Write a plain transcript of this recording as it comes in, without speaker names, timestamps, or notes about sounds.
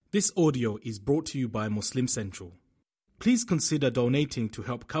This audio is brought to you by Muslim Central. Please consider donating to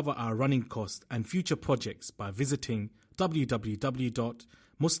help cover our running costs and future projects by visiting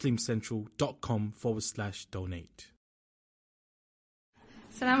www.muslimcentral.com/donate.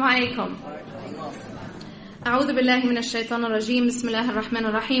 السلام عليكم. أعوذ بالله من الشيطان الرجيم. بسم الله الرحمن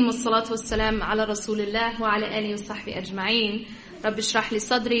الرحيم والصلاة والسلام على رسول الله وعلى آله وصحبه أجمعين. رب اشرح لي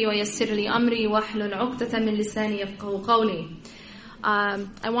صدري ويسر لي أمري واحلل عقدة من لساني يفقهوا قولي.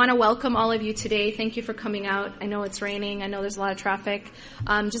 I want to welcome all of you today. Thank you for coming out. I know it's raining. I know there's a lot of traffic.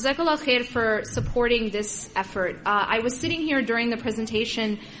 Jazakallah khair for supporting this effort. I was sitting here during the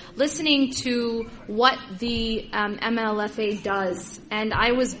presentation listening to what the MLFA does, and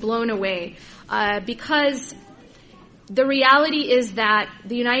I was blown away because the reality is that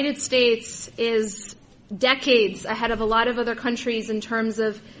the United States is decades ahead of a lot of other countries in terms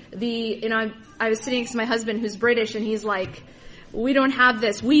of I was sitting next to my husband who's British, and he's like, we don't have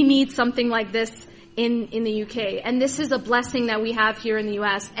this. We need something like this in the UK. And this is a blessing that we have here in the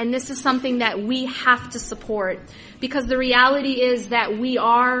US. And this is something that we have to support. Because the reality is that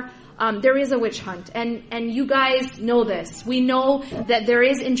there is a witch hunt. And you guys know this. We know that there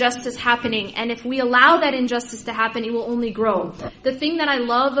is injustice happening. And if we allow that injustice to happen, it will only grow. The thing that I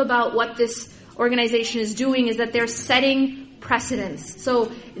love about what this organization is doing is that they're setting precedents. So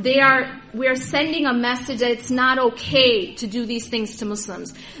we're sending a message that it's not okay to do these things to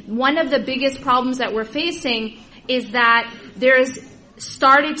Muslims. One of the biggest problems that we're facing is that there's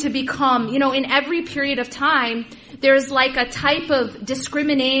started to become, in every period of time, there's like a type of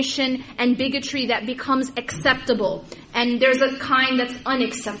discrimination and bigotry that becomes acceptable. And there's a kind that's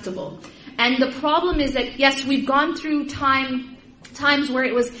unacceptable. And the problem is that, yes, we've gone through times where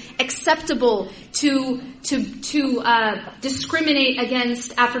it was acceptable to discriminate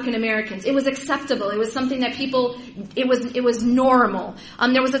against African Americans. It was acceptable. It was something that it was normal.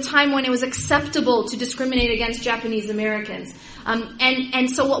 There was a time when it was acceptable to discriminate against Japanese Americans.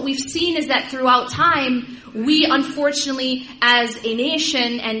 And so what we've seen is that throughout time, we unfortunately as a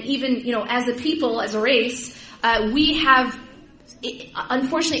nation and even, as a people, as a race, we have,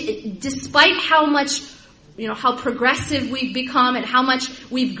 unfortunately, despite how much how progressive we've become and how much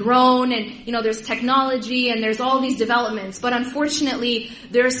we've grown and, there's technology and there's all these developments. But unfortunately,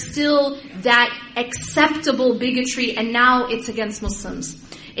 there's still that acceptable bigotry, and now it's against Muslims.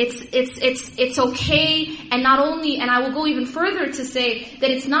 It's okay, and not only, and I will go even further to say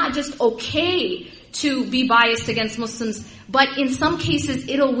that it's not just okay to be biased against Muslims, but in some cases,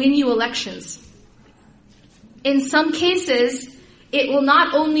 it'll win you elections. In some cases, it will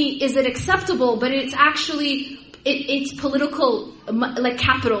not only is it acceptable, but it's actually it's political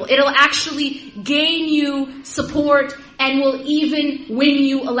capital. It'll actually gain you support and will even win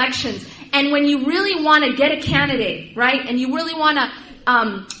you elections. And when you really want to get a candidate, right, and you really want to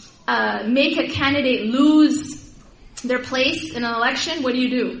make a candidate lose their place in an election, what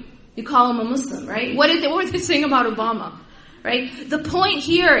do? You call him a Muslim, right? What were they saying about Obama, right? The point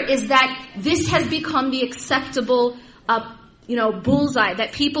here is that this has become the acceptable bullseye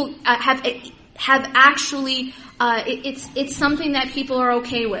that people have actually, it's something that people are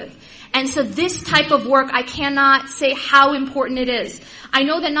okay with. And so this type of work, I cannot say how important it is. I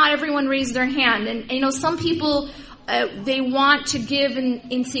know that not everyone raised their hand, and some people, they want to give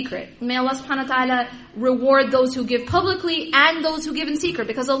in secret. May Allah subhanahu wa ta'ala reward those who give publicly and those who give in secret,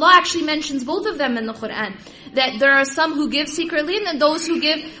 because Allah actually mentions both of them in the Quran, that there are some who give secretly and then those who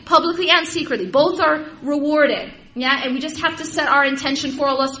give publicly and secretly. Both are rewarded. Yeah, and we just have to set our intention for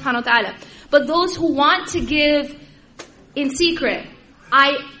Allah subhanahu wa ta'ala. But those who want to give in secret,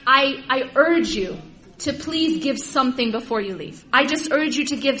 I urge you to please give something before you leave. I just urge you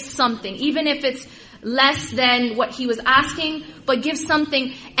to give something, even if it's less than what he was asking, but give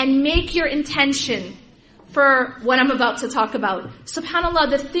something and make your intention for what I'm about to talk about. SubhanAllah,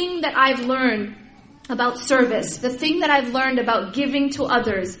 the thing that I've learned about service, the thing that I've learned about giving to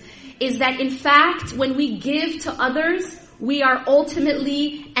others, is that in fact, when we give to others, we are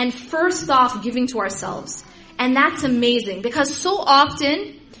ultimately and first off giving to ourselves. And that's amazing, because so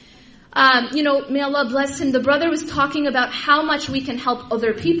often, may Allah bless him, the brother was talking about how much we can help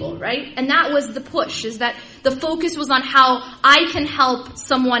other people, right? And that was the push, is that the focus was on how I can help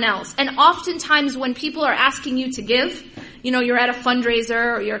someone else. And oftentimes when people are asking you to give, you're at a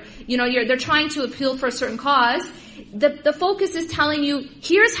fundraiser or they're trying to appeal for a certain cause, the focus is telling you,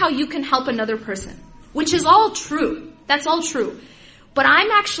 here's how you can help another person, which is all true. That's all true. But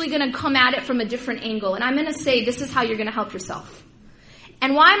I'm actually going to come at it from a different angle, and I'm going to say, this is how you're going to help yourself.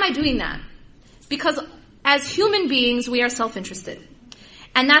 And why am I doing that? Because as human beings, we are self-interested.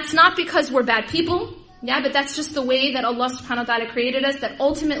 And that's not because we're bad people. Yeah, but that's just the way that Allah subhanahu wa ta'ala created us, that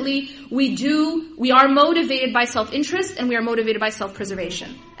ultimately we are motivated by self-interest and we are motivated by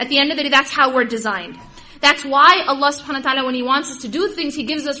self-preservation. At the end of the day, that's how we're designed. That's why Allah subhanahu wa ta'ala, when He wants us to do things, He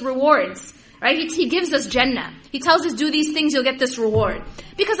gives us rewards. Right? He gives us Jannah. He tells us, do these things, you'll get this reward.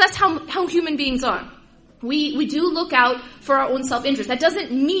 Because that's how human beings are. We do look out for our own self-interest. That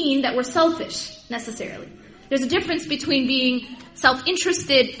doesn't mean that we're selfish, necessarily. There's a difference between being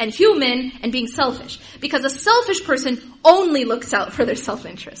self-interested and human and being selfish. Because a selfish person only looks out for their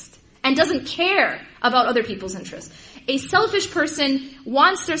self-interest and doesn't care about other people's interests. A selfish person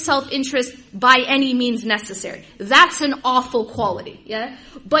wants their self-interest by any means necessary. That's an awful quality, yeah?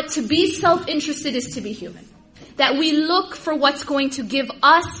 But to be self-interested is to be human. That we look for what's going to give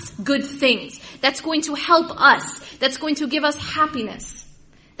us good things. That's going to help us. That's going to give us happiness.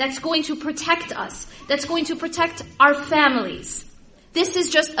 That's going to protect us. That's going to protect our families. This is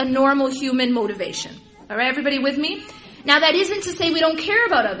just a normal human motivation. Alright, everybody with me? Now that isn't to say we don't care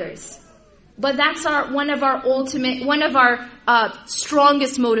about others. But that's one of our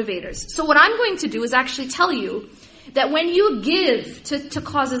strongest motivators. So what I'm going to do is actually tell you that when you give to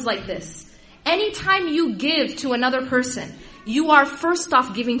causes like this, anytime you give to another person, you are first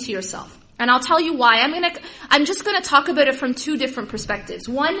off giving to yourself. And I'll tell you why. I'm just going to talk about it from two different perspectives.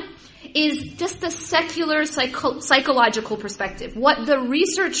 One is just the secular psychological perspective. What the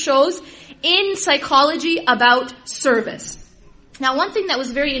research shows in psychology about service. Now, one thing that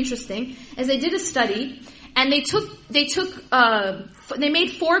was very interesting is they did a study, and they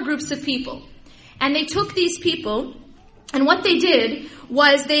made 4 groups of people, and they took these people, and what they did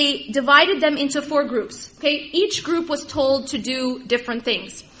was they divided them into 4 groups. Okay, each group was told to do different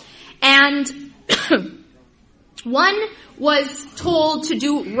things, and one was told to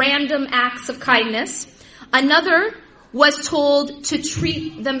do random acts of kindness. Another was told to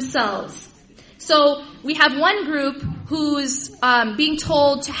treat themselves. So we have one group who's being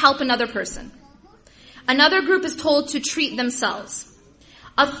told to help another person. Another group is told to treat themselves.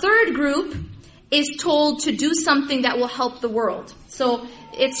 A third group is told to do something that will help the world. So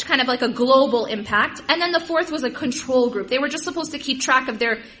it's kind of like a global impact. And then the fourth was a control group. They were just supposed to keep track of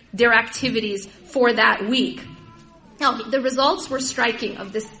their activities for that week. Now, the results were striking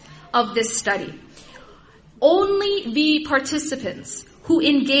of this study. Only the participants who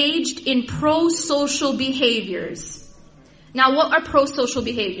engaged in pro-social behaviors. Now, what are pro-social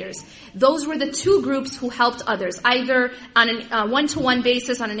behaviors? Those were the 2 groups who helped others, either on a one-to-one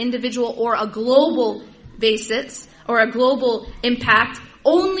basis, on an individual, or a global basis, or a global impact.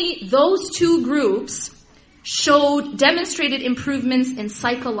 Only those 2 groups demonstrated improvements in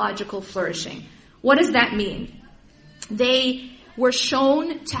psychological flourishing. What does that mean? They were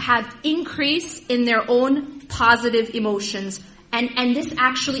shown to have increase in their own positive emotions, and this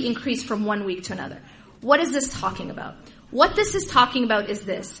actually increased from one week to another. What is this talking about? What this is talking about is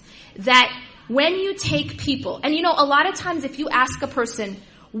this, that when you take people, and a lot of times if you ask a person,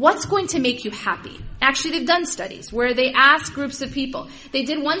 what's going to make you happy? Actually, they've done studies where they ask groups of people. They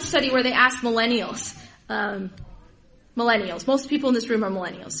did one study where they asked millennials. Most people in this room are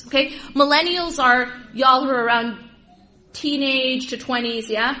millennials, okay? Millennials are y'all who are around teenage to 20s,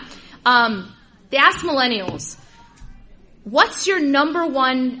 yeah? They asked millennials, what's your number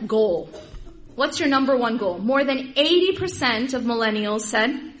one goal? What's your number one goal? More than 80% of millennials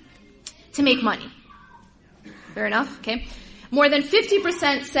said to make money. Fair enough, okay? More than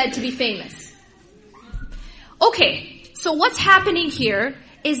 50% said to be famous. Okay, so what's happening here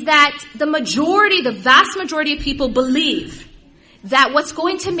is that the vast majority of people believe that what's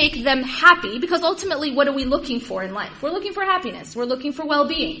going to make them happy, because ultimately what are we looking for in life? We're looking for happiness. We're looking for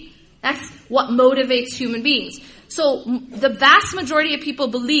well-being. That's what motivates human beings. So the vast majority of people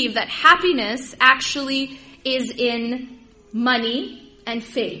believe that happiness actually is in money and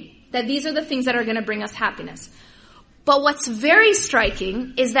fame. That these are the things that are going to bring us happiness. But what's very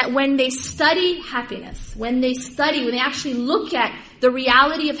striking is that when they study happiness, when they actually look at the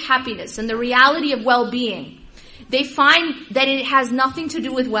reality of happiness and the reality of well-being, they find that it has nothing to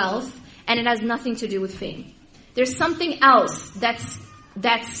do with wealth and it has nothing to do with fame. There's something else that's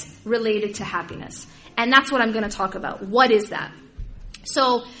related to happiness. And that's what I'm going to talk about. What is that?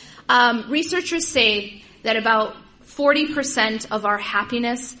 So researchers say that about 40% of our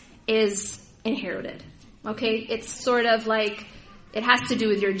happiness is inherited. Okay? It's sort of like it has to do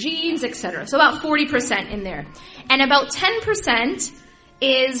with your genes, etc. So about 40% in there. And about 10%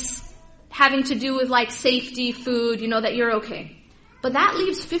 is having to do with like safety, food, that you're okay. But that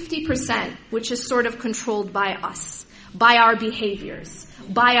leaves 50%, which is sort of controlled by us, by our behaviors,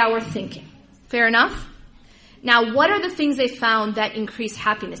 by our thinking. Fair enough? Now, what are the things they found that increase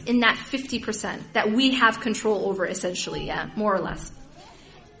happiness in that 50% that we have control over, essentially, yeah, more or less?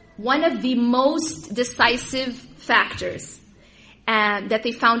 One of the most decisive factors that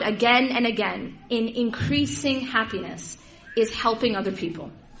they found again and again in increasing happiness is helping other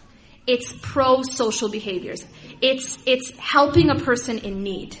people. It's pro-social behaviors. It's helping a person in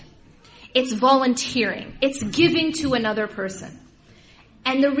need. It's volunteering. It's giving to another person.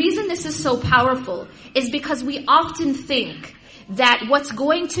 And the reason this is so powerful is because we often think that what's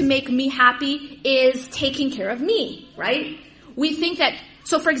going to make me happy is taking care of me, right? We think that,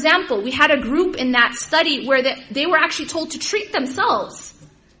 so for example, we had a group in that study where they were actually told to treat themselves,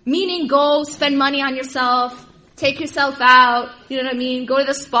 meaning go spend money on yourself, take yourself out, you know what I mean, go to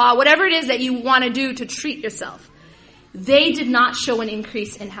the spa, whatever it is that you want to do to treat yourself. They did not show an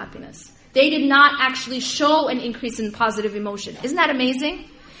increase in happiness. They did not actually show an increase in positive emotion. Isn't that amazing?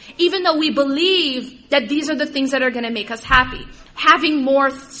 Even though we believe that these are the things that are going to make us happy. Having more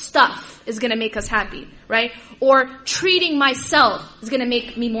stuff is going to make us happy, right? Or treating myself is going to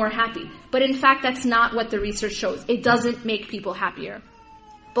make me more happy. But in fact, that's not what the research shows. It doesn't make people happier.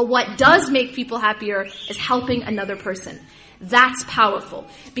 But what does make people happier is helping another person. That's powerful.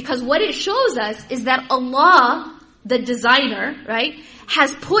 Because what it shows us is that Allah, the designer, right,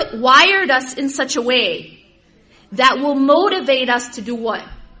 has wired us in such a way that will motivate us to do what?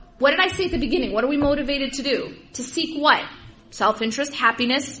 What did I say at the beginning? What are we motivated to do? To seek what? Self-interest,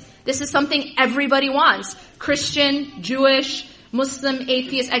 happiness. This is something everybody wants. Christian, Jewish, Muslim,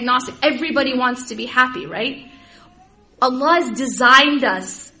 atheist, agnostic. Everybody wants to be happy, right? Allah has designed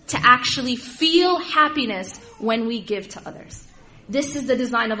us to actually feel happiness when we give to others. This is the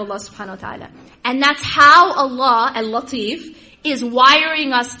design of Allah subhanahu wa ta'ala. And that's how Allah, Al-Latif, is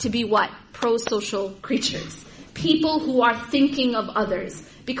wiring us to be what? Pro-social creatures. People who are thinking of others.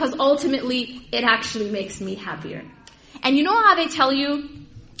 Because ultimately, it actually makes me happier. And you know how they tell you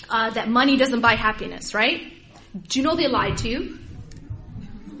that money doesn't buy happiness, right? Do you know they lied to you?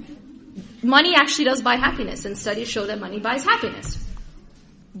 Money actually does buy happiness, and studies show that money buys happiness.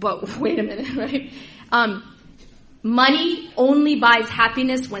 But wait a minute, right? Money only buys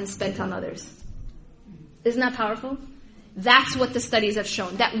happiness when spent on others. Isn't that powerful? That's what the studies have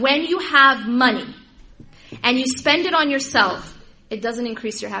shown. That when you have money and you spend it on yourself, it doesn't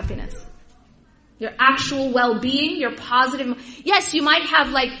increase your happiness. Your actual well-being, your positive... Yes, you might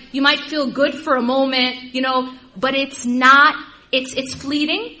have you might feel good for a moment, but it's not, it's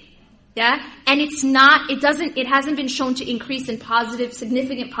fleeting. Yeah? And it hasn't been shown to increase in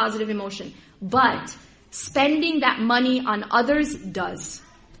significant positive emotion. But spending that money on others does.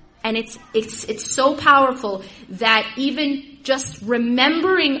 And it's so powerful that even just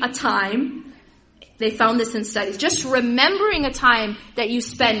remembering a time, they found this in studies, just remembering a time that you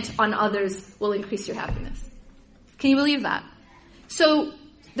spent on others will increase your happiness. Can you believe that? So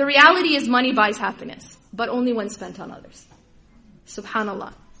the reality is money buys happiness, but only when spent on others.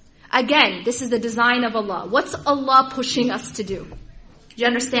 Subhanallah. Again, this is the design of Allah. What's Allah pushing us to do? Do you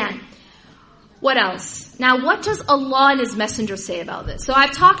understand? What else? Now, what does Allah and His Messenger say about this? So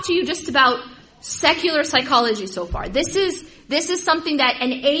I've talked to you just about secular psychology so far. This is something that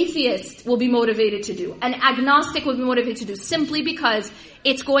an atheist will be motivated to do. An agnostic will be motivated to do simply because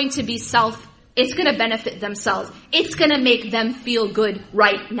it's going to be it's going to benefit themselves. It's going to make them feel good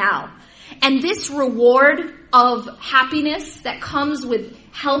right now. And this reward of happiness that comes with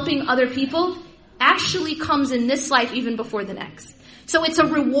helping other people actually comes in this life even before the next. So it's a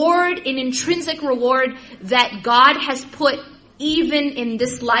reward, an intrinsic reward that God has put even in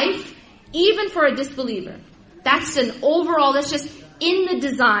this life, even for a disbeliever. That's just in the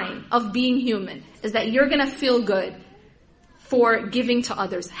design of being human, is that you're going to feel good for giving to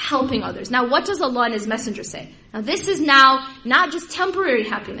others, helping others. Now, what does Allah and His Messenger say? Now, this is now not just temporary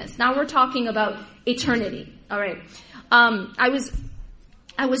happiness. Now we're talking about eternity. All right. I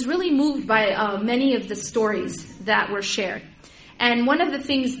was really moved by many of the stories that were shared. And one of the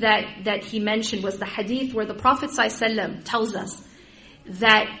things that he mentioned was the hadith where the Prophet ﷺ tells us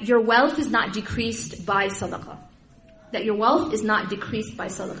that your wealth is not decreased by sadaqah. That your wealth is not decreased by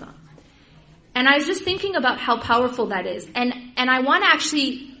sadaqah. And I was just thinking about how powerful that is. And I want to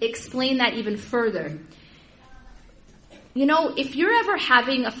actually explain that even further. If you're ever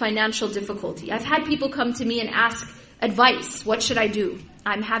having a financial difficulty, I've had people come to me and ask advice. What should I do?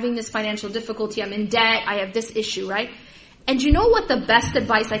 I'm having this financial difficulty. I'm in debt. I have this issue, right? And you know what the best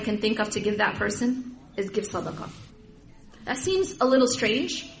advice I can think of to give that person is give sadaqah. That seems a little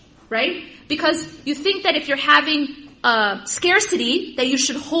strange, right? Because you think that if you're having scarcity, that you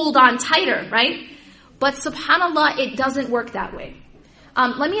should hold on tighter, right? But subhanAllah, it doesn't work that way.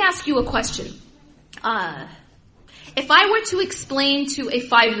 Let me ask you a question. If I were to explain to a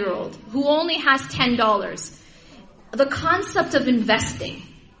 5-year-old who only has $10 the concept of investing,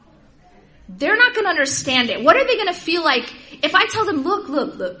 they're not going to understand it. What are they going to feel like if I tell them,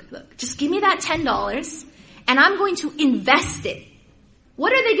 look, just give me that $10 and I'm going to invest it?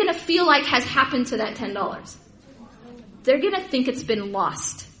 What are they going to feel like has happened to that $10? They're going to think it's been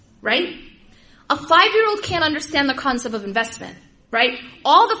lost, right? A 5-year-old can't understand the concept of investment, right?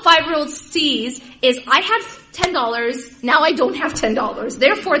 All the 5-year-old sees is, I had $10, now I don't have $10,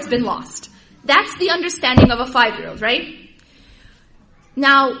 therefore it's been lost. That's the understanding of a 5-year-old, right?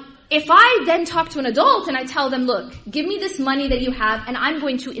 Now, if I then talk to an adult and I tell them, look, give me this money that you have and I'm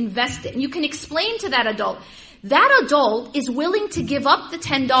going to invest it. And you can explain to that adult is willing to give up the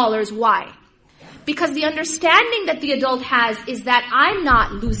 $10. Why? Because the understanding that the adult has is that I'm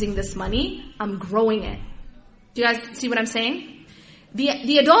not losing this money, I'm growing it. Do you guys see what I'm saying?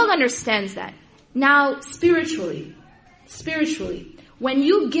 The adult understands that. Now, spiritually, when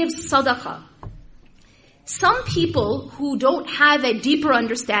you give sadaqah, some people who don't have a deeper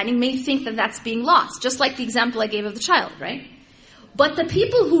understanding may think that that's being lost, just like the example I gave of the child, right? But the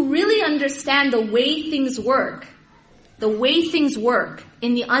people who really understand the way things work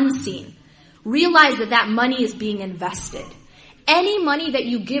in the unseen, realize that that money is being invested. Any money that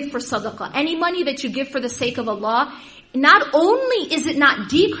you give for sadaqah, any money that you give for the sake of Allah, not only is it not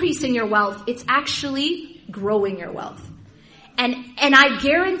decreasing your wealth, it's actually growing your wealth. And I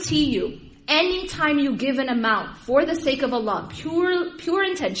guarantee you, anytime you give an amount for the sake of Allah, pure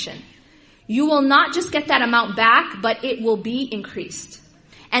intention, you will not just get that amount back, but it will be increased.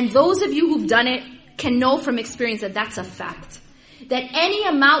 And those of you who've done it can know from experience that that's a fact. That any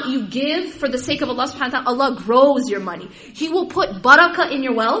amount you give for the sake of Allah subhanahu wa ta'ala, Allah grows your money. He will put barakah in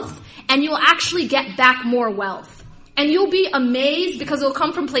your wealth, and you'll actually get back more wealth. And you'll be amazed because it'll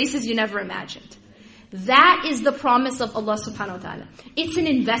come from places you never imagined. That is the promise of Allah subhanahu wa ta'ala. It's an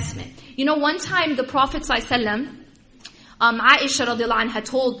investment. You know, one time the Prophet ﷺ, Aisha radiallahu anha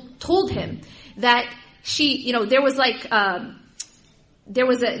told him that there was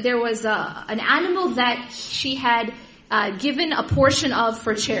an animal that she had given a portion of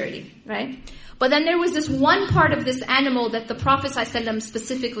for charity, right? But then there was this one part of this animal that the Prophet ﷺ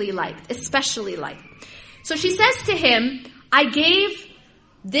specifically liked, especially liked. So she says to him, I gave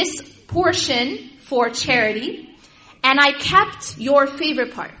this portion for charity, and I kept your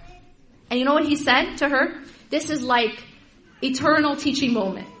favorite part. And you know what he said to her? This is like eternal teaching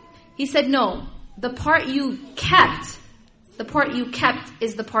moment. He said, no, the part you kept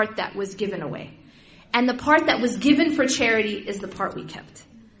is the part that was given away. And the part that was given for charity is the part we kept.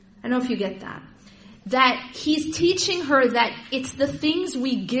 I don't know if you get that. That he's teaching her that it's the things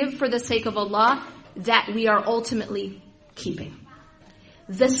we give for the sake of Allah that we are ultimately keeping.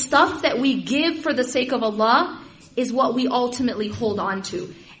 The stuff that we give for the sake of Allah is what we ultimately hold on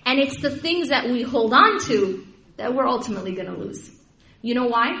to. And it's the things that we hold on to that we're ultimately going to lose. You know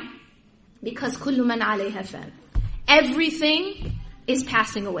why? Because كُلُّ مَنْ عَلَيْهَا فَانٍ. Everything is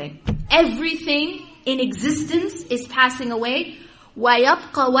passing away. Everything in existence is passing away.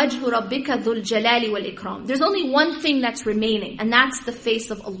 وَيَبْقَ وَجْهُ رَبِّكَ ذُو الْجَلَالِ وَالْإِكْرَامِ. There's only one thing that's remaining, and that's the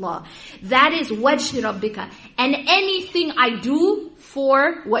face of Allah. That is وَجْهِ رَبِّكَ. And anything I do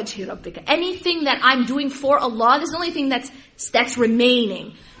for وَجْهِ رَبِّكَ, anything that I'm doing for Allah, there's the only thing that's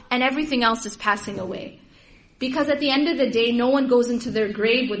remaining. And everything else is passing away. Because at the end of the day, no one goes into their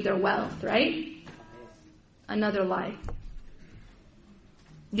grave with their wealth, right? Another lie.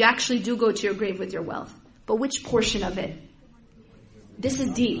 You actually do go to your grave with your wealth. But which portion of it? This is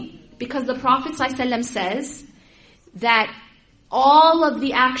deep. Because the Prophet ﷺ says that all of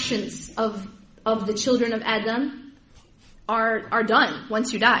the actions of the children of Adam are done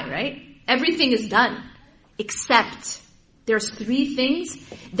once you die, right? Everything is done. Except there's 3 things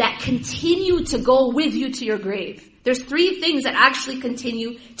that continue to go with you to your grave. There's 3 things that actually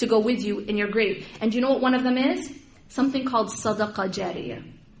continue to go with you in your grave. And do you know what one of them is? Something called Sadaqah Jariyah.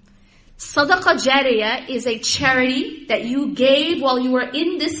 Sadaqah Jariyah is a charity that you gave while you were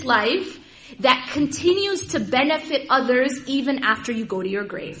in this life that continues to benefit others even after you go to your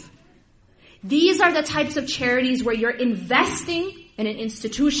grave. These are the types of charities where you're investing in an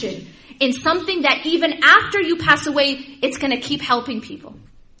institution, in something that even after you pass away, it's going to keep helping people.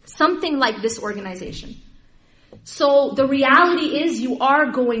 Something like this organization. So the reality is you are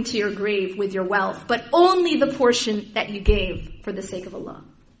going to your grave with your wealth, but only the portion that you gave for the sake of Allah.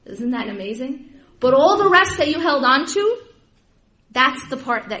 Isn't that amazing? But all the rest that you held on to, that's the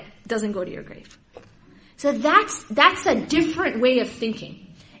part that doesn't go to your grave. So that's a different way of thinking.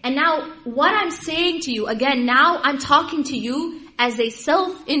 And now, what I'm saying to you, again, now I'm talking to you as a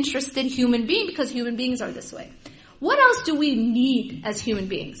self-interested human being, because human beings are this way. What else do we need as human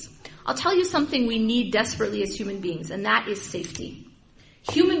beings? I'll tell you something we need desperately as human beings, and that is safety.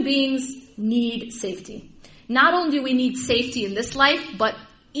 Human beings need safety. Not only do we need safety in this life, but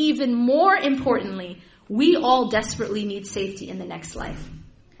even more importantly, we all desperately need safety in the next life.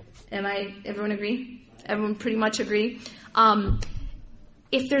 Everyone agree? Everyone pretty much agree?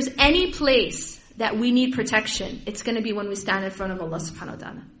 If there's any place that we need protection, it's going to be when we stand in front of Allah subhanahu wa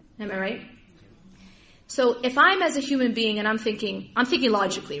ta'ala. Am I right? So if I'm as a human being and I'm thinking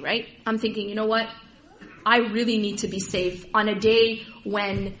logically, right? I'm thinking, you know what? I really need to be safe on a day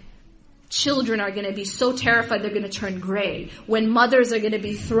when children are going to be so terrified they're going to turn gray. When mothers are going to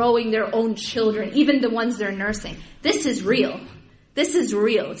be throwing their own children, even the ones they're nursing. This is real. This is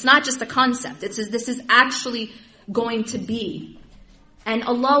real. It's not just a concept. This is actually going to be. And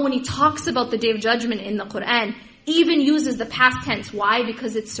Allah, when He talks about the Day of Judgment in the Quran, even uses the past tense. Why?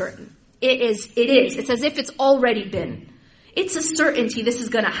 Because it's certain. It is. It's as if it's already been. It's a certainty this is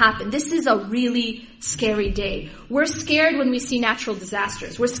going to happen. This is a really scary day. We're scared when we see natural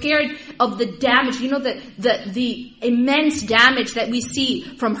disasters. We're scared of the damage. You know, the immense damage that we see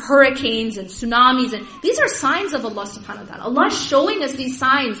from hurricanes and tsunamis. And these are signs of Allah subhanahu wa ta'ala. Allah is showing us these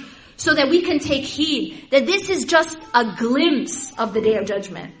signs so that we can take heed. That this is just a glimpse of the Day of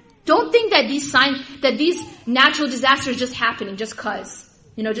Judgment. Don't think that these signs, that these natural disasters are just happening just because.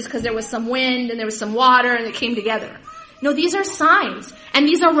 You know, just because there was some wind and there was some water and it came together. No, these are signs. And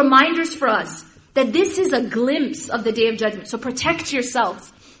these are reminders for us that this is a glimpse of the Day of Judgment. So protect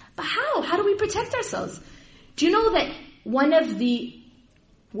yourselves. But how? How do we protect ourselves? Do you know that one of the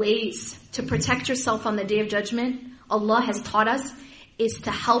ways to protect yourself on the Day of Judgment, Allah has taught us, is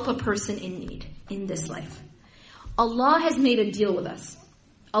to help a person in need in this life. Allah has made a deal with us.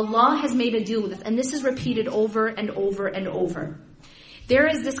 Allah has made a deal with us. And this is repeated over and over and over. There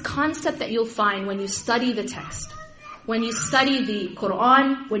is this concept that you'll find when you study the text. When you study the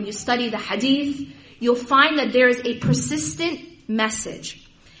Quran, when you study the Hadith, you'll find that there is a persistent message.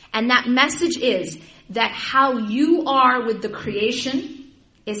 And that message is that how you are with the creation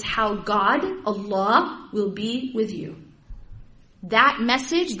is how God, Allah, will be with you. That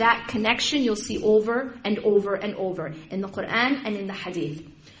message, that connection, you'll see over and over and over in the Quran and in the Hadith.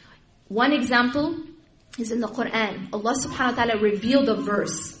 One example is in the Quran. Allah subhanahu wa ta'ala revealed a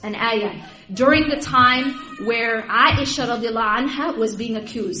verse, an ayah, during the time where Aisha radiallahu anha was being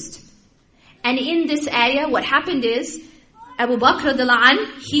accused. And in this ayah, what happened is, Abu Bakr radiallahu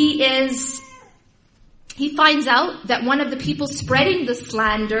anh, he finds out that one of the people spreading the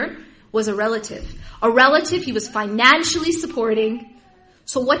slander was a relative. A relative he was financially supporting.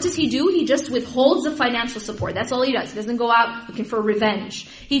 So what does he do? He just withholds the financial support. That's all he does. He doesn't go out looking for revenge.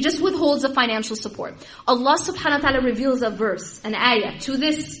 He just withholds the financial support. Allah subhanahu wa ta'ala reveals a verse, an ayah, to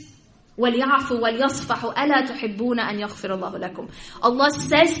this. وَلْيَعْفُوا وَلْيَصْفَحُوا أَلَا تُحِبُّونَ أَنْ يَغْفِرَ اللَّهُ لَكُمْ. Allah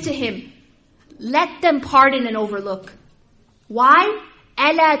says to him, let them pardon and overlook. Why?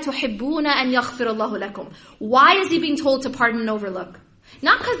 أَلَا تُحِبُّونَ أَنْ يَغْفِرَ اللَّهُ لَكُمْ. Why is he being told to pardon and overlook?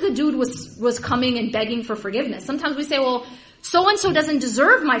 Not because the dude was coming and begging for forgiveness. Sometimes we say, well, so-and-so doesn't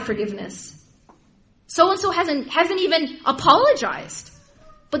deserve my forgiveness. So-and-so hasn't even apologized.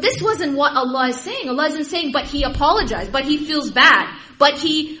 But this wasn't what Allah is saying. Allah isn't saying, but he apologized, but he feels bad, but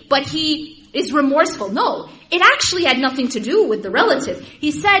he is remorseful. No, it actually had nothing to do with the relative.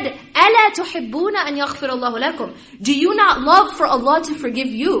 He said, أَلَا تُحِبُّونَ أَنْ يَغْفِرَ اللَّهُ لَكُمْ. Do you not love for Allah to forgive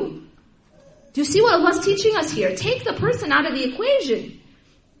you? Do you see what Allah is teaching us here? Take the person out of the equation.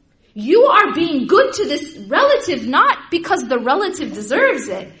 You are being good to this relative not because the relative deserves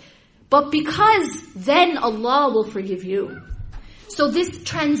it, but because then Allah will forgive you. So this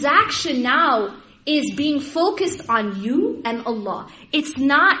transaction now is being focused on you and Allah. It's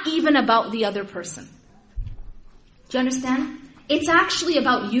not even about the other person. Do you understand? It's actually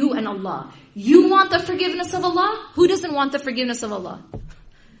about you and Allah. You want the forgiveness of Allah? Who doesn't want the forgiveness of Allah?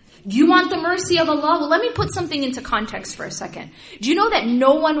 Do you want the mercy of Allah? Well, let me put something into context for a second. Do you know that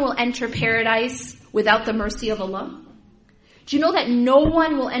no one will enter paradise without the mercy of Allah? Do you know that no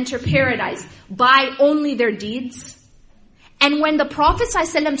one will enter paradise by only their deeds? And when the Prophet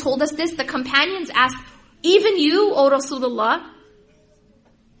ﷺ told us this, the companions asked, even you, O Rasulullah,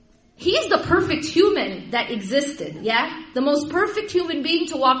 he is the perfect human that existed, yeah? The most perfect human being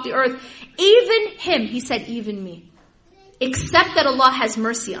to walk the earth. Even him, he said, even me. Except that Allah has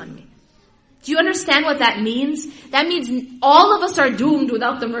mercy on me. Do you understand what that means? That means all of us are doomed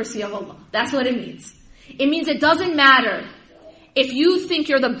without the mercy of Allah. That's what it means. It means it doesn't matter. If you think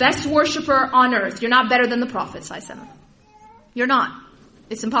you're the best worshiper on earth, you're not better than the Prophet ﷺ. You're not.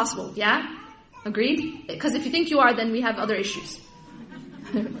 It's impossible, yeah? Agreed? Because if you think you are, then we have other issues.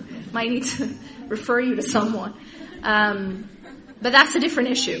 Might need to refer you to someone. But that's a different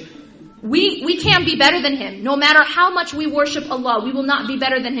issue. We can't be better than Him. No matter how much we worship Allah, we will not be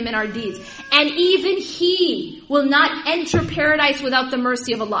better than Him in our deeds. And even He will not enter paradise without the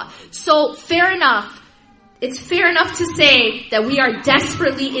mercy of Allah. So fair enough. It's fair enough to say that we are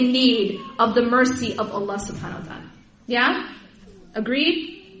desperately in need of the mercy of Allah subhanahu wa ta'ala. Yeah?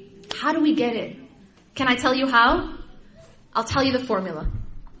 Agreed? How do we get it? Can I tell you how? I'll tell you the formula.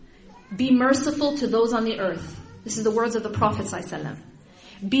 Be merciful to those on the earth. This is the words of the Prophet ﷺ.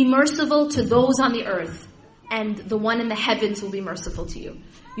 Be merciful to those on the earth, and the one in the heavens will be merciful to you.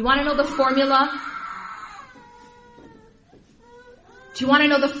 You want to know the formula? Do you want to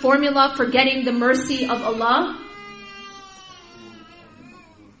know the formula for getting the mercy of Allah?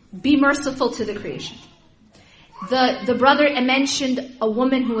 Be merciful to the creation. The brother mentioned a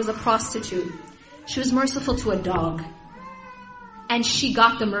woman who was a prostitute. She was merciful to a dog. And she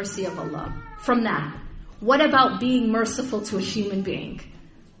got the mercy of Allah from that. What about being merciful to a human being?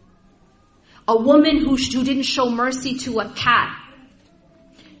 A woman who didn't show mercy to a cat.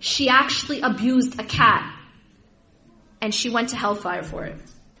 She actually abused a cat. And she went to hellfire for it.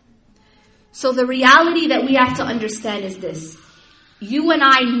 So the reality that we have to understand is this. You and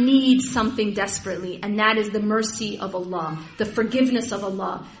I need something desperately, and that is the mercy of Allah, the forgiveness of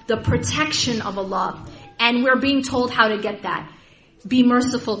Allah, the protection of Allah. And we're being told how to get that. Be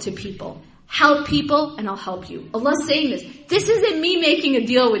merciful to people. Help people, and I'll help you. Allah's saying this. This isn't me making a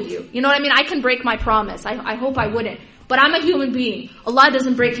deal with you. You know what I mean? I can break my promise. I hope I wouldn't. But I'm a human being. Allah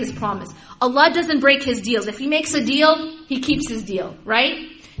doesn't break His promise. Allah doesn't break His deals. If He makes a deal, He keeps His deal, right?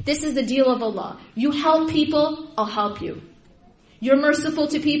 This is the deal of Allah. You help people, I'll help you. You're merciful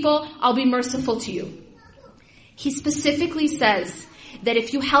to people, I'll be merciful to you. He specifically says that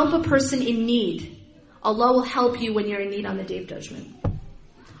if you help a person in need, Allah will help you when you're in need on the Day of Judgment.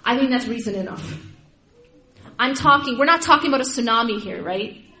 I think that's reason enough. We're not talking about a tsunami here,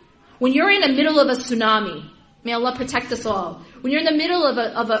 right? When you're in the middle of a tsunami, may Allah protect us all. When you're in the middle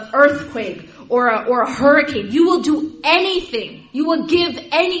of an earthquake or a hurricane, you will do anything. You will give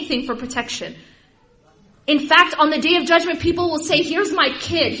anything for protection. In fact, on the Day of Judgment, people will say, here's my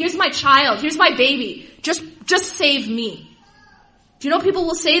kid, here's my child, here's my baby. Just save me. Do you know people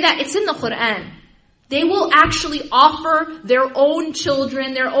will say that? It's in the Quran. They will actually offer their own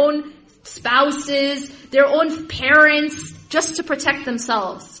children, their own spouses, their own parents, just to protect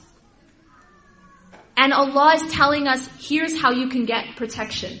themselves. And Allah is telling us, here's how you can get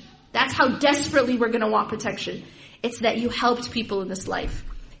protection. That's how desperately we're going to want protection. It's that you helped people in this life.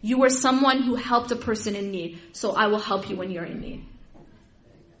 You were someone who helped a person in need, so I will help you when you're in need.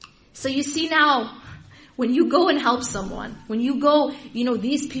 So you see now, when you go and help someone, when you go,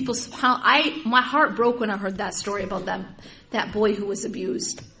 these people, my heart broke when I heard that story about that boy who was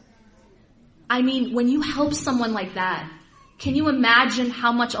abused. I mean, when you help someone like that, can you imagine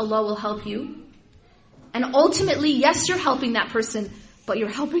how much Allah will help you? And ultimately, yes, you're helping that person, but you're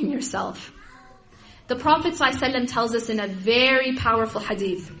helping yourself. The Prophet ﷺ tells us in a very powerful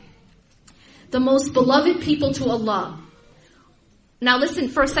hadith, the most beloved people to Allah. Now listen,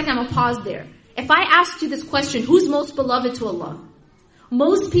 for a second, I'm going to pause there. If I asked you this question, who's most beloved to Allah?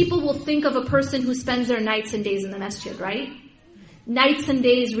 Most people will think of a person who spends their nights and days in the masjid, right? Nights and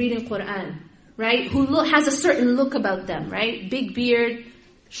days reading Quran, right? Who has a certain look about them, right? Big beard,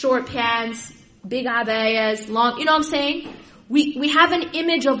 short pants, big abayas, long, you know what I'm saying? We have an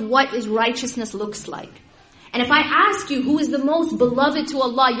image of what is righteousness looks like. And if I ask you who is the most beloved to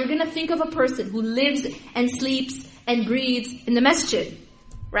Allah, you're going to think of a person who lives and sleeps and breathes in the masjid,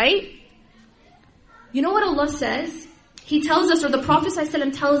 right? You know what Allah says? He tells us, or the Prophet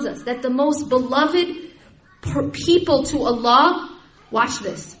ﷺ tells us, that the most beloved people to Allah, watch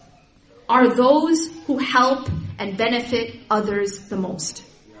this, are those who help and benefit others the most.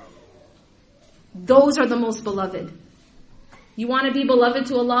 Those are the most beloved. You want to be beloved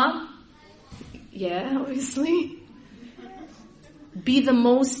to Allah? Yeah, obviously. Be the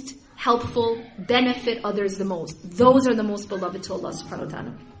most helpful, benefit others the most. Those are the most beloved to Allah subhanahu wa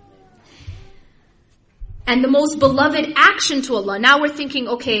ta'ala. And the most beloved action to Allah. Now we're thinking,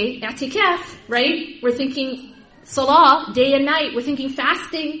 okay, i'tikaf, right? We're thinking salah, day and night. We're thinking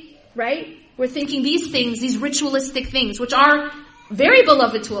fasting, right? We're thinking these things, these ritualistic things, which are very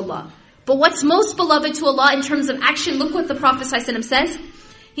beloved to Allah. But what's most beloved to Allah in terms of action, look what the Prophet ﷺ says.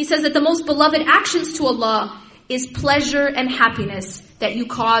 He says that the most beloved actions to Allah is pleasure and happiness that you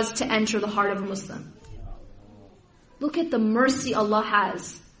cause to enter the heart of a Muslim. Look at the mercy Allah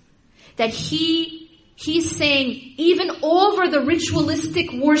has. That He's saying, even over the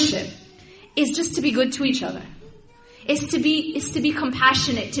ritualistic worship, is just to be good to each other. Is to be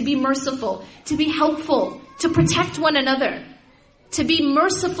compassionate, to be merciful, to be helpful, to protect one another, to be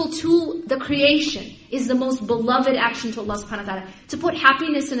merciful to the creation is the most beloved action to Allah subhanahu wa ta'ala. To put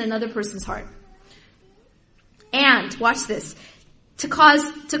happiness in another person's heart. And, watch this, to cause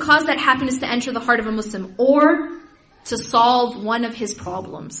that happiness to enter the heart of a Muslim, or to solve one of his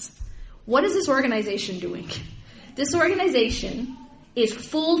problems. What is this organization doing? This organization is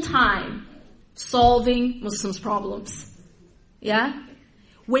full-time solving Muslims' problems. Yeah?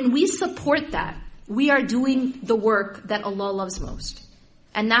 When we support that, we are doing the work that Allah loves most.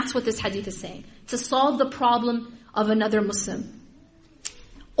 And that's what this hadith is saying. To solve the problem of another Muslim.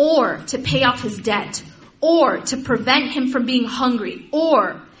 Or to pay off his debt. Or to prevent him from being hungry.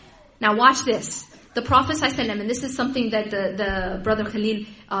 Or, now watch this. The Prophet ﷺ, and this is something that the brother Khalil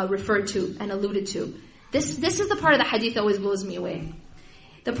referred to and alluded to. This is the part of the hadith that always blows me away.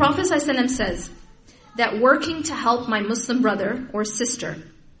 The Prophet ﷺ says that working to help my Muslim brother or sister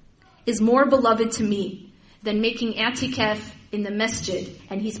is more beloved to me than making i'tikaf in the masjid.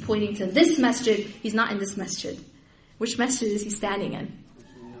 And he's pointing to this masjid. He's not in this masjid. Which masjid is he standing in?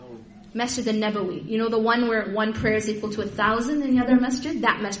 Masjid al-Nabawi. You know the one where one prayer is equal to 1,000 in the other masjid?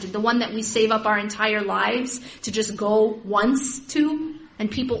 That masjid. The one that we save up our entire lives to just go once to. And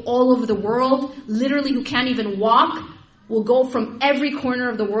people all over the world, literally who can't even walk, will go from every corner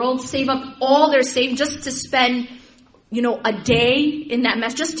of the world, save up all their savings just to spend, a day in that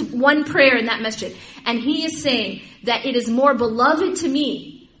masjid, just one prayer in that masjid. And he is saying that it is more beloved to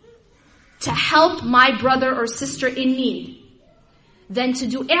me to help my brother or sister in need than to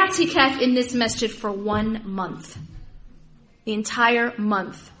do i'tikaf in this masjid for 1 month. The entire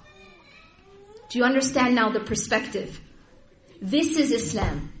month. Do you understand now the perspective? This is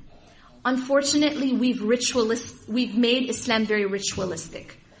Islam. Unfortunately, we've made Islam very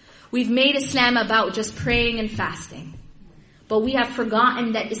ritualistic. We've made Islam about just praying and fasting. But we have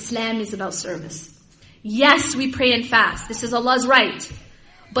forgotten that Islam is about service. Yes, we pray and fast. This is Allah's right.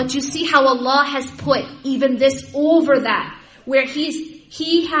 But you see how Allah has put even this over that, where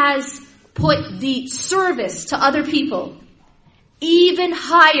He has put the service to other people even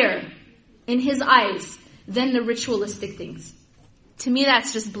higher in His eyes than the ritualistic things. To me, that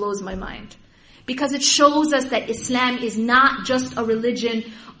just blows my mind. Because it shows us that Islam is not just a religion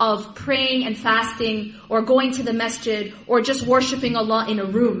of praying and fasting or going to the masjid or just worshipping Allah in a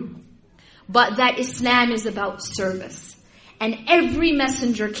room. But that Islam is about service. And every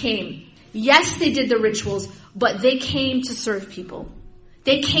messenger came. Yes, they did the rituals, but they came to serve people.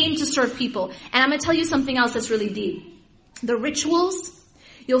 They came to serve people. And I'm going to tell you something else that's really deep. The rituals,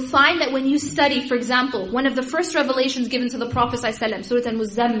 you'll find that when you study, for example, one of the first revelations given to the Prophet ﷺ, Surah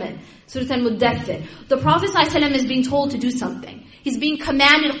Al-Muzammil, Surah Al-Muddathir, the Prophet ﷺ is being told to do something. He's being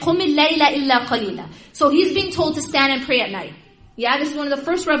commanded, قُمِ اللَّيْلَ إِلَّا قَلِيلًا. So he's being told to stand and pray at night. Yeah, this is one of the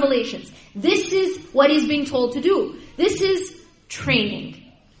first revelations. This is what he's being told to do. This is training.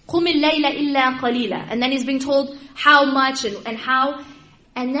 قُمِ اللَّيْلَ إِلَّا قَلِيلًا. And then he's being told how much and how.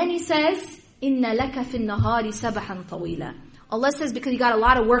 And then he says, إِنَّ لَكَ فِي النَّهَارِ سَبَحًا طَوِيلًا. Allah says because you got a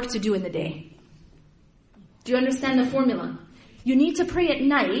lot of work to do in the day. Do you understand the formula? You need to pray at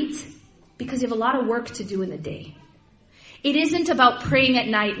night because you have a lot of work to do in the day. It isn't about praying at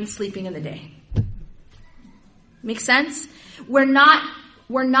night and sleeping in the day. Make sense?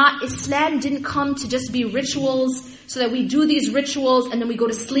 Islam didn't come to just be rituals so that we do these rituals and then we go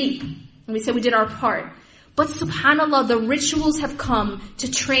to sleep. And we say we did our part. But subhanAllah, the rituals have come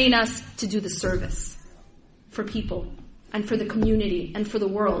to train us to do the service for people and for the community and for the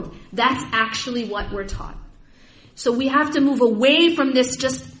world. That's actually what we're taught. So we have to move away from this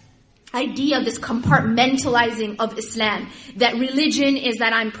just idea, this compartmentalizing of Islam. That religion is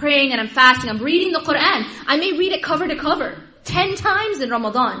that I'm praying and I'm fasting, I'm reading the Quran. I may read it cover to cover 10 times in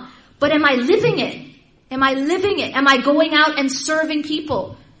Ramadan. But am I living it? Am I living it? Am I going out and serving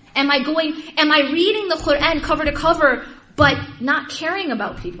people? Am I reading the Quran cover to cover, but not caring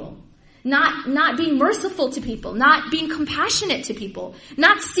about people? Not being merciful to people, not being compassionate to people,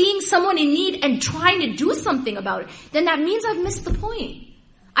 not seeing someone in need and trying to do something about it, then that means I've missed the point.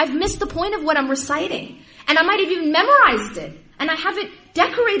 I've missed the point of what I'm reciting. And I might have even memorized it. And I have it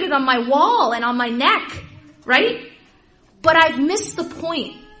decorated on my wall and on my neck, right? But I've missed the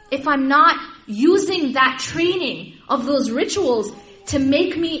point if I'm not using that training of those rituals to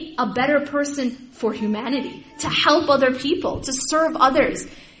make me a better person for humanity, to help other people, to serve others.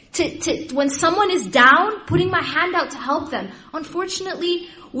 When someone is down, putting my hand out to help them. Unfortunately,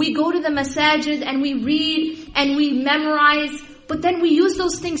 we go to the masajid and we read and we memorize, but then we use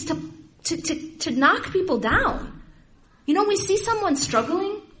those things to knock people down. We see someone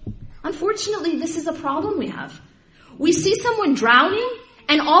struggling. Unfortunately, this is a problem we have. We see someone drowning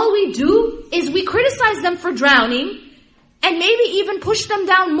And all we do is we criticize them for drowning and maybe even push them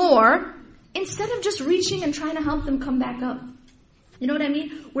down more instead of just reaching and trying to help them come back up. You know what I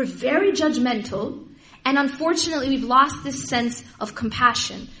mean? We're very judgmental, and unfortunately we've lost this sense of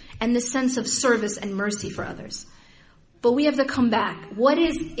compassion and this sense of service and mercy for others. But we have to come back. What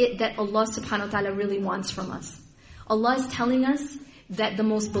is it that Allah subhanahu wa ta'ala really wants from us? Allah is telling us that the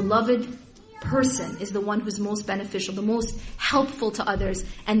most beloved person is the one who's most beneficial, the most helpful to others,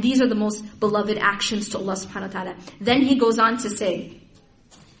 and these are the most beloved actions to Allah subhanahu wa ta'ala. Then He goes on to say,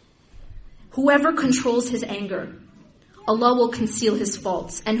 whoever controls his anger, Allah will conceal his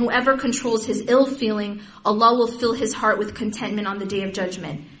faults. And whoever controls his ill feeling, Allah will fill his heart with contentment on the day of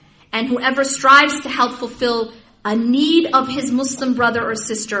judgment. And whoever strives to help fulfill a need of his Muslim brother or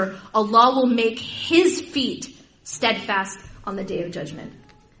sister, Allah will make his feet steadfast on the day of judgment.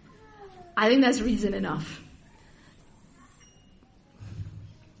 I think that's reason enough.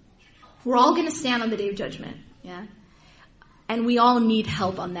 We're all going to stand on the day of judgment, yeah? And we all need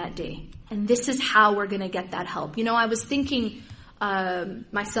help on that day. And this is how we're going to get that help. You know, I was thinking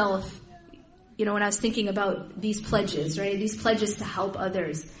myself, you know, when I was thinking about these pledges, right? These pledges to help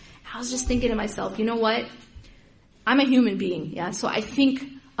others. I was just thinking to myself, you know what? I'm a human being, yeah? So I think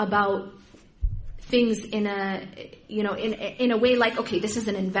about things in a, you know, in a way like, okay, this is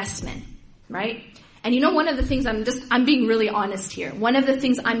an investment, right? And you know, one of the things I'm being really honest here. One of the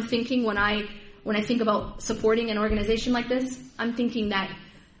things I'm thinking when I think about supporting an organization like this, I'm thinking that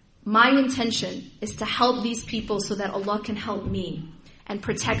my intention is to help these people so that Allah can help me and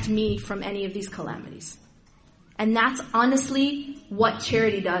protect me from any of these calamities. And that's honestly what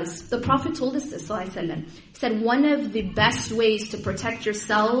charity does. The Prophet told us this, sallallahu alaihi wasallam. He said, one of the best ways to protect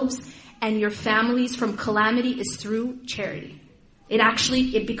yourselves and your families from calamity is through charity.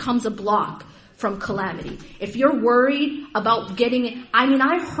 It becomes a block from calamity. If you're worried about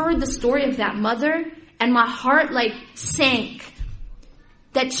I heard the story of that mother and my heart sank.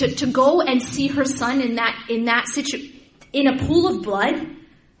 That to go and see her son in a pool of blood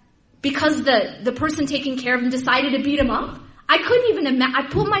because the person taking care of him decided to beat him up. I couldn't even imagine.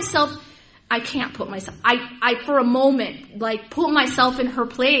 I can't put myself, I for a moment, put myself in her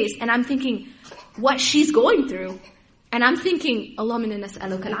place, and I'm thinking what she's going through. And I'm thinking, Allahumma inna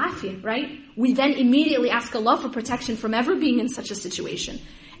nas'aluka al-afiyah, right? We then immediately ask Allah for protection from ever being in such a situation.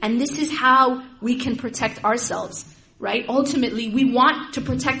 And this is how we can protect ourselves. Right? Ultimately, we want to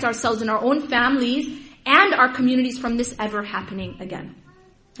protect ourselves and our own families and our communities from this ever happening again.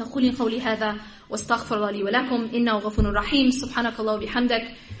 أقول قولي هذا واستغفر الله لي ولكم إنه غفور رحيم سبحانك الله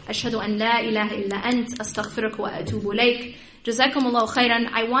وبحمدك أشهد أن لا إله إلا أنت أستغفرك وأتوب إليك جزاكم الله خيرا.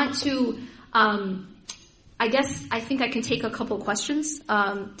 I want to I think I can take a couple questions,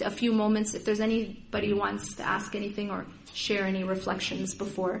 a few moments if there's anybody who wants to ask anything or share any reflections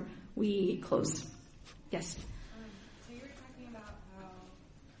before we close. Yes.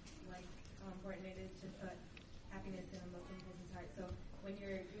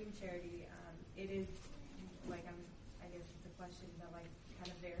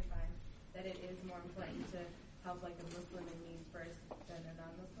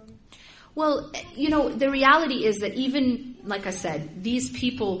 Well, you know, the reality is that even, like I said, these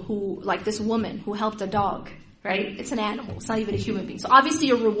people who, like this woman who helped a dog, right? It's an animal. It's not even a human being. So obviously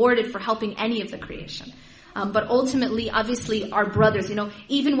you're rewarded for helping any of the creation. But ultimately, obviously, our brothers, you know,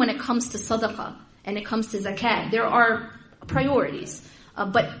 even when it comes to sadaqah and it comes to zakat, there are priorities.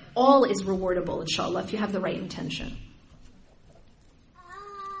 But all is rewardable, inshallah, if you have the right intention.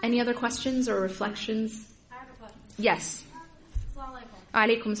 Any other questions or reflections? I have a question. Yes. Assalamu alaikum.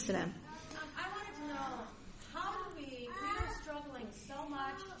 Alaikum assalam. I wanted to know, how do we are struggling so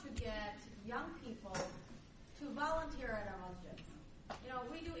much to get young people to volunteer at our masjids. You know,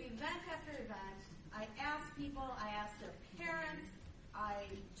 we do event after event. I ask people, I ask their parents, I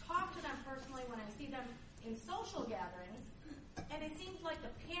talk to them personally when I see them in social gatherings, and it seems like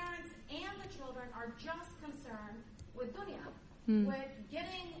the parents and the children are just concerned with dunya, with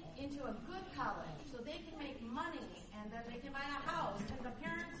getting into a good college so they can make money and then they can buy a house, and the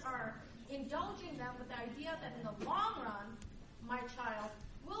parents are indulging them with the idea that in the long run my child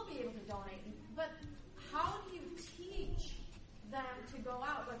will be able to donate. But how do you teach them to go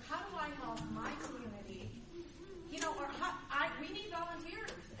out? Like, how do I help my community? You know, or we need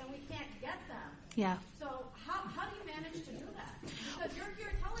volunteers and we can't get them. Yeah. So how do you manage to do that? Because you're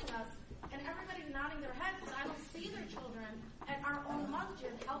here telling us, and everybody's nodding their heads, because I don't see their children at our own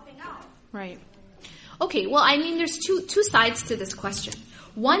masjid helping out. Right. Okay, well, I mean, there's two sides to this question.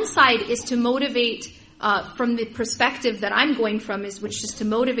 One side is to motivate, from the perspective that I'm going from, which is to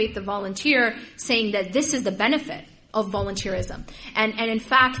motivate the volunteer, saying that this is the benefit. of volunteerism. And in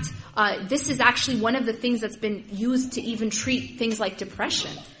fact, this is actually one of the things that's been used to even treat things like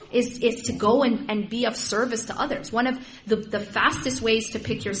depression, is to go and be of service to others. One of the fastest ways to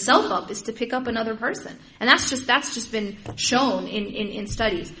pick yourself up is to pick up another person. And that's just been shown in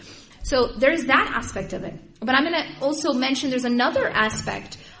studies. So there's that aspect of it. But I'm going to also mention there's another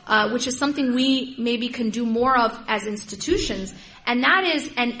aspect, which is something we maybe can do more of as institutions. And that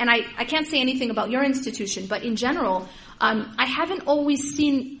is, and I can't say anything about your institution, but in general, I haven't always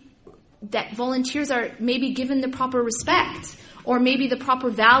seen that volunteers are maybe given the proper respect or maybe the proper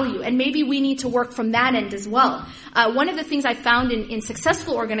value. And maybe we need to work from that end as well. One of the things I found in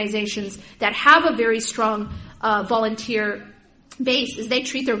successful organizations that have a very strong volunteer base is they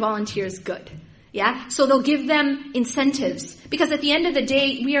treat their volunteers good. Yeah? So they'll give them incentives. Because at the end of the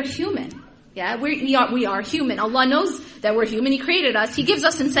day, we are human. Yeah? We are human. Allah knows that we're human. He created us. He gives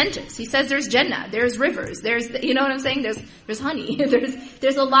us incentives. He says there's Jannah, there's rivers, there's, you know what I'm saying? There's honey.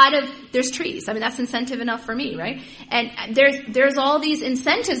 There's trees. I mean, that's incentive enough for me, right? And there's all these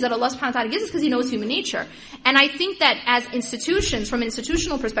incentives that Allah subhanahu wa ta'ala gives us because He knows human nature. And I think that as institutions, from an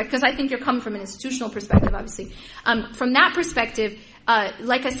institutional perspective, because I think you're coming from an institutional perspective, obviously, from that perspective,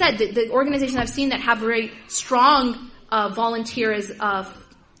 like I said, the organizations I've seen that have very strong volunteers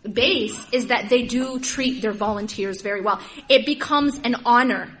base is that they do treat their volunteers very well. It becomes an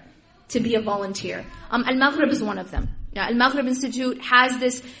honor to be a volunteer. Al-Maghrib is one of them. Yeah, Al-Maghrib Institute has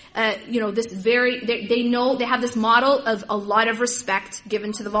this, they know, they have this model of a lot of respect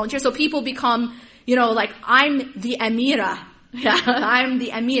given to the volunteers. So people become, like, I'm the Amira. Yeah, I'm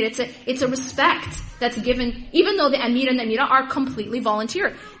the Amir. It's a respect that's given, even though the Amir and the Amira are completely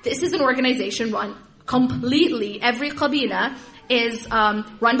volunteer. This is an organization run completely, every qabila is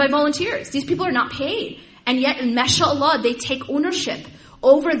run by volunteers. These people are not paid. And yet, mashallah, they take ownership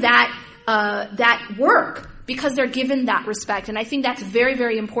over that work because they're given that respect. And I think that's very,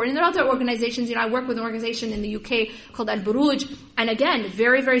 very important. There are other organizations, I work with an organization in the UK called Al-Buruj, and again,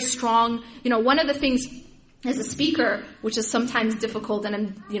 very, very strong. One of the things as a speaker, which is sometimes difficult,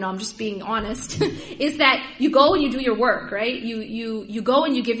 and I'm just being honest, is that you go and you do your work, right? You go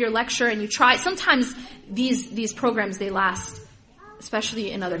and you give your lecture and you try. Sometimes these programs, they last, especially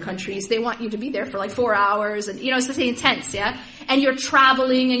in other countries, they want you to be there for like 4 hours, and it's just intense, yeah? And you're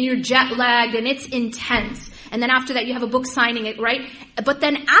traveling and you're jet lagged and it's intense. And then after that you have a book signing, right? But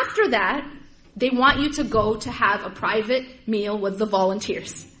then after that, they want you to go to have a private meal with the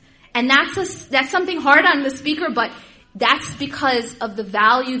volunteers. And that's something hard on the speaker, but that's because of the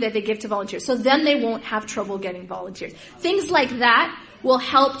value that they give to volunteers. So then they won't have trouble getting volunteers. Things like that will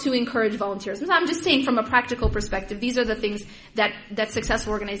help to encourage volunteers. I'm just saying from a practical perspective, these are the things that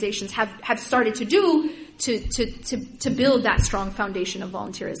successful organizations have started to do to build that strong foundation of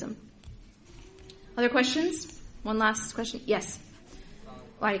volunteerism. Other questions? One last question? Yes.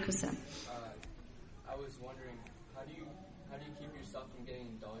 Wa alaikum salam. I was wondering, how do you keep yourself from getting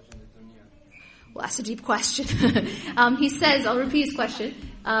indulged in the dunya? Well, that's a deep question. He says, I'll repeat his question.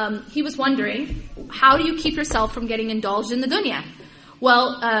 He was wondering, how do you keep yourself from getting indulged in the dunya?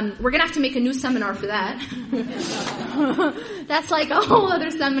 Well, we're going to have to make a new seminar for that. That's like a whole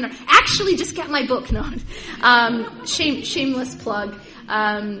other seminar. Actually, just get my book. No, shameless plug.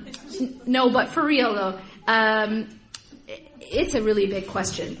 No, but for real though, it's a really big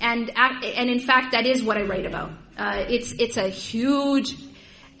question, and in fact, that is what I write about. It's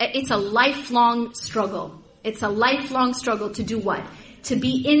a lifelong struggle. It's a lifelong struggle to do what? To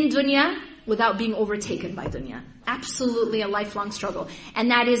be in dunya without being overtaken by dunya. Absolutely a lifelong struggle. And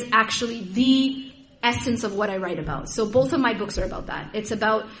that is actually the essence of what I write about. So both of my books are about that. It's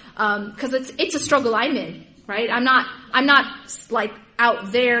about, cause it's a struggle I'm in, right? I'm not like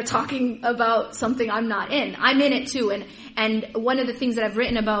out there talking about something I'm not in. I'm in it too. And one of the things that I've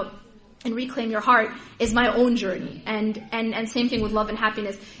written about in Reclaim Your Heart is my own journey. And same thing with Love and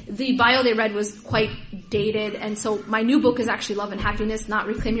Happiness. The bio they read was quite dated, and so my new book is actually Love and Happiness, not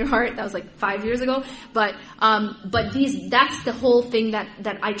Reclaim Your Heart. That was like 5 years ago. But that's the whole thing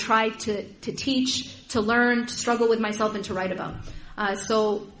that I try to teach, to learn, to struggle with myself, and to write about.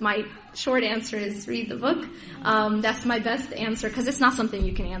 So my short answer is read the book. That's my best answer, because it's not something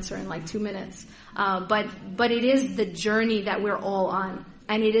you can answer in like 2 minutes. But it is the journey that we're all on.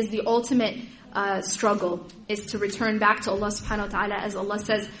 And it is the ultimate struggle, is to return back to Allah subhanahu wa ta'ala, as Allah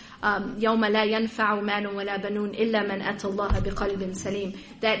says, يَوْمَ لَا يَنْفَعُ مَالٌ وَلَا بَنُونَ إِلَّا مَنْ أَتَى اللَّهَ بِقَلْبٍ سَلِيمٍ.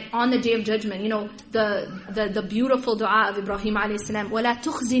 That on the Day of Judgment, the beautiful dua of Ibrahim alayhi salam, وَلَا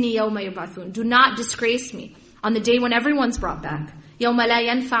تُخْزِنِي يَوْمَ يُبْعَثُونَ. Do not disgrace me on the day when everyone's brought back. يَوْمَ لَا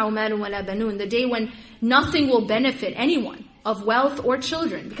يَنْفَعُ مَالٌ وَلَا بَنُونَ. The day when nothing will benefit anyone of wealth or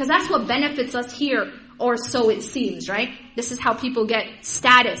children. Because that's what benefits us here or so it seems, right? This is how people get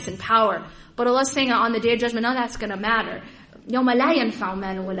status and power. But Allah's saying on the Day of Judgment, none of that's going to matter. يَوْمَ لَا يَنْفَعُ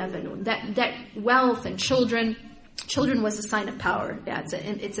مَالٌ وَلَا بَنُونَ. That wealth and children was a sign of power. Yeah,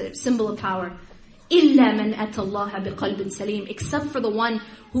 it's a symbol of power. إِلَّا مَنْ أَتَى اللَّهَ بِقَلْبٍ سَلِيمٍ. Except for the one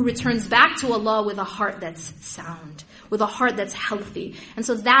who returns back to Allah with a heart that's sound, with a heart that's healthy. And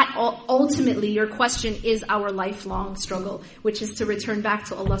so that ultimately, your question is our lifelong struggle, which is to return back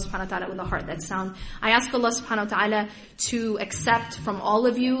to Allah subhanahu wa ta'ala with a heart that's sound. I ask Allah subhanahu wa ta'ala to accept from all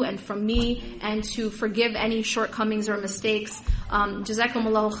of you and from me, and to forgive any shortcomings or mistakes.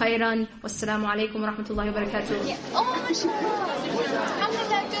 Jazakumullahu khairan. Wassalamu alaikum wa rahmatullahi wa barakatuh. Yeah. Oh, mashallah. How was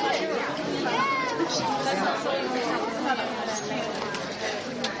that good?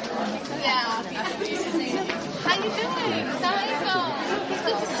 Yeah. How you doing? It's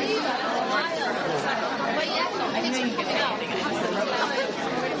good to see you. But yeah, thanks for coming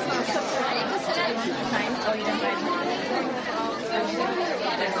out.